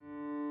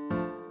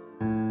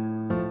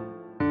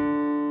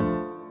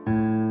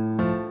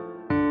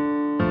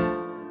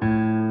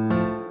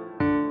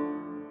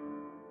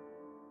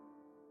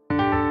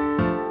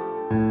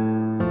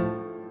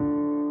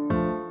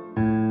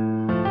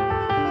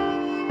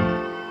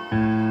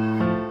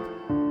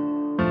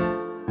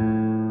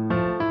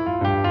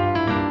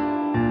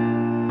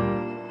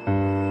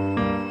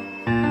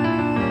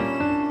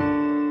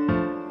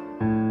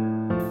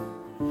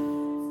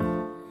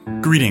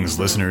Greetings,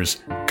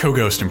 listeners.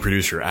 Co-ghost and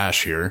producer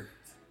Ash here.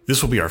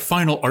 This will be our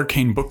final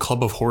Arcane Book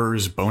Club of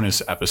Horrors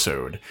bonus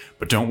episode.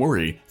 But don't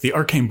worry, the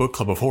Arcane Book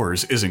Club of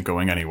Horrors isn't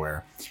going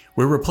anywhere.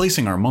 We're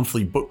replacing our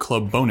monthly book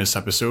club bonus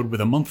episode with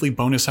a monthly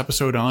bonus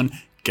episode on,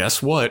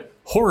 guess what?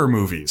 Horror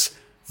movies.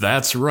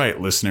 That's right,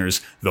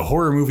 listeners. The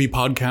Horror Movie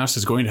Podcast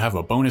is going to have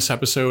a bonus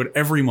episode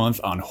every month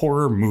on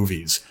horror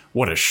movies.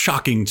 What a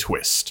shocking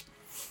twist.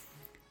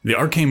 The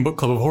Arcane Book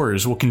Club of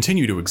Horrors will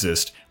continue to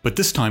exist, but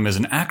this time as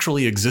an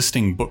actually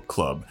existing book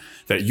club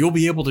that you'll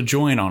be able to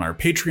join on our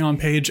Patreon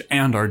page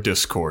and our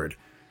Discord.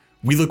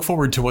 We look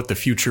forward to what the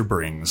future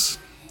brings.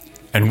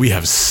 And we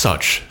have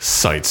such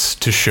sights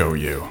to show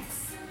you.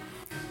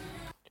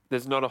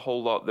 There's not a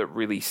whole lot that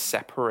really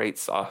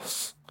separates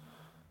us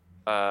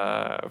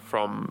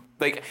from,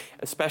 like,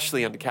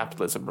 especially under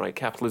capitalism, right?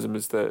 Capitalism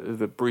is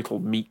the brutal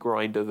meat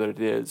grinder that it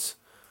is.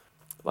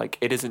 Like,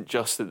 it isn't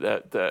just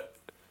that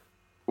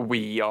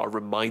we are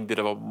reminded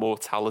of our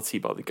mortality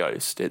by the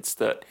ghost. It's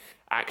that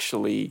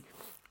actually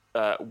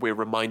we're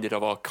reminded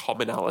of our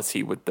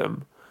commonality with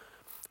them,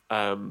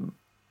 and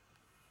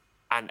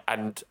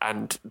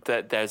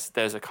that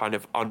there's a kind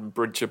of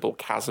unbridgeable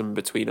chasm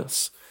between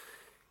us.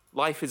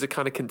 Life is a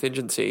kind of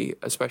contingency,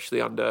 especially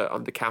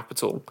under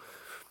capital,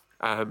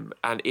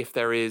 and if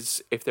there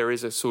is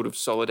a sort of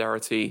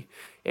solidarity,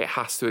 it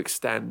has to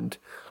extend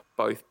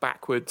both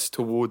backwards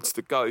towards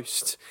the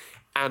ghost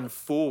and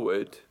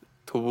forward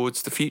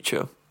towards the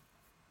future.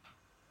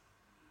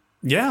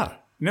 Yeah,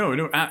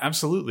 no,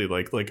 absolutely.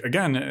 Like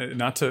again,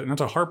 not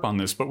to harp on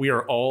this, but we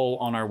are all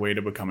on our way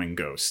to becoming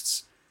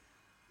ghosts.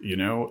 You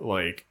know,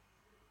 like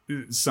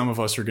some of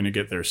us are going to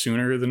get there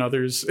sooner than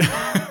others,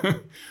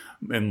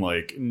 and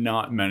like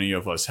not many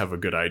of us have a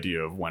good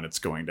idea of when it's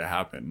going to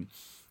happen.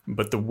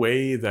 But the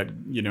way that,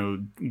 you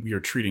know, we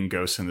are treating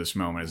ghosts in this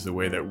moment is the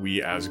way that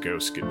we as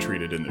ghosts get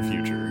treated in the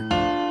future.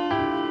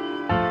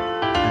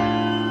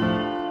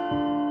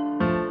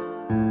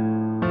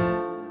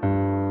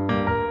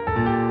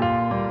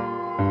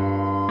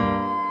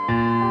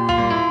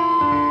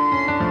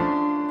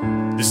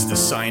 This is the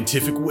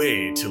scientific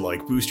way to,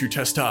 like, boost your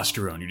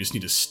testosterone. You just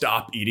need to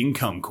stop eating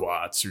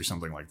kumquats or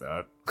something like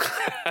that.